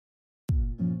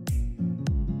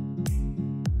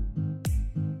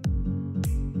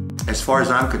As far as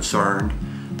I'm concerned,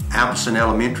 Apison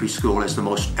Elementary School is the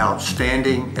most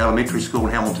outstanding elementary school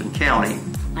in Hamilton County.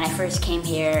 When I first came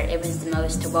here, it was the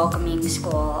most welcoming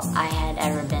school I had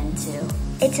ever been to.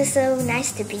 It's just so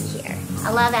nice to be here.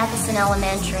 I love Apison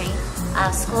Elementary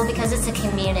School because it's a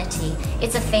community.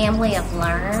 It's a family of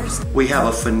learners. We have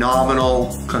a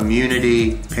phenomenal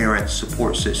community parent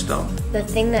support system. The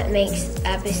thing that makes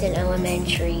Apison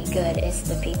Elementary good is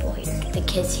the people here. The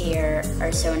kids here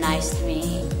are so nice to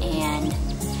me, and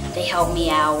they help me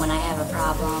out when I have a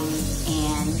problem,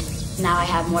 and now I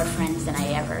have more friends than I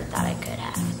ever thought I could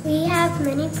have. We have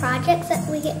many projects that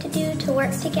we get to do to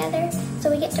work together, so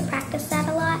we get to practice that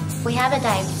a lot. We have a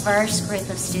diverse group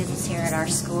of students here at our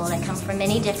school that come from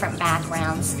many different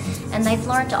backgrounds, and they've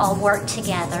learned to all work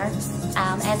together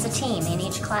as a team in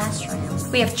each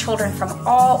classroom. We have children from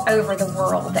all over the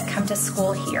world that come to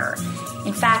school here.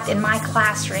 In fact, in my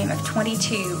classroom of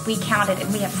 22, we counted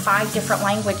and we have 5 different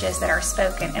languages that are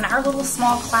spoken in our little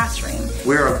small classroom.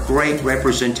 We're a great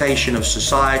representation of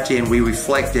society, and we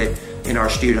reflect it in our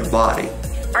student body.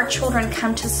 Our children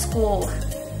come to school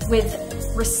with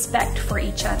respect for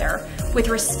each other, with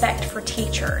respect for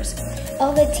teachers.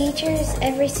 All the teachers,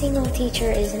 every single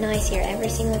teacher is nice here. Every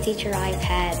single teacher I've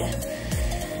had,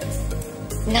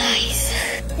 nice.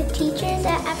 The teachers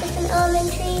at Apison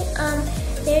Elementary,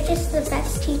 they're just the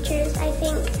best teachers, I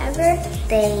think, ever.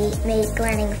 They make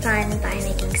learning fun by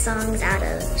making songs out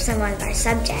of some one of our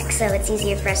subjects, so it's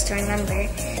easier for us to remember.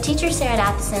 The teachers here at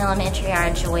Apison Elementary are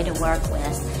a joy to work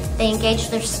with. They engage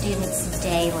their students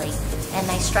daily, and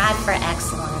they strive for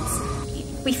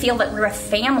excellence. We feel that we're a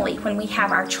family when we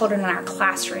have our children in our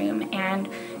classroom, and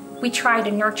we try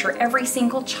to nurture every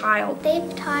single child.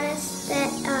 They've taught us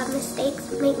that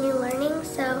mistakes make new learning,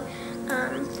 so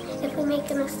if we make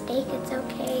a mistake, it's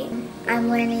okay. I'm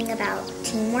learning about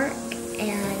teamwork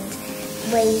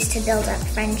and ways to build up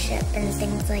friendship and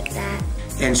things like that.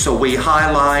 And so we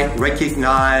highlight,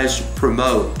 recognize,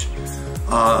 promote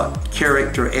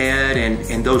character ed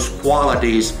and those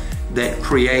qualities that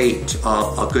create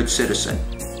a good citizen.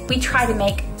 We try to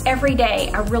make every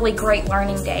day a really great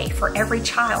learning day for every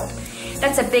child.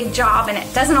 That's a big job, and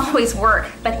it doesn't always work,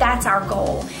 but that's our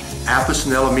goal.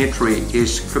 Apison Elementary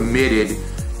is committed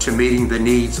to meeting the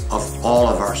needs of all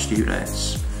of our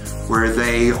students, where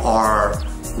they are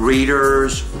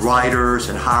readers, writers,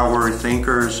 and higher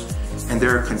thinkers, and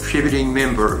they're contributing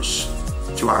members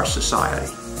to our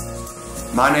society.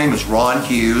 My name is Ron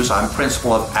Hughes. I'm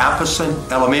principal of Apison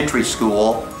Elementary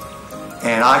School,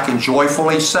 and I can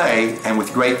joyfully say, and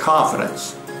with great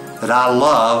confidence, that I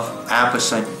love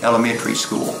Apison Elementary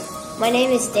School. My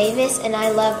name is Davis, and I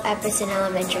love Apison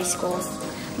Elementary School.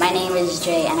 My name is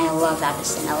Jay, and I love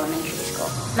Apison Elementary School.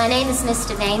 My name is Miss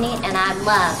Devaney, and I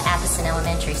love Apison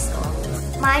Elementary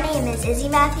School. My name is Izzy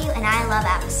Matthew, and I love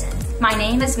Apison. My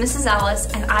name is Mrs. Ellis,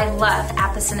 and I love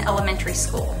Apison Elementary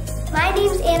School. My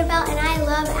name's Annabelle, and I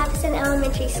love Apison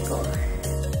Elementary School.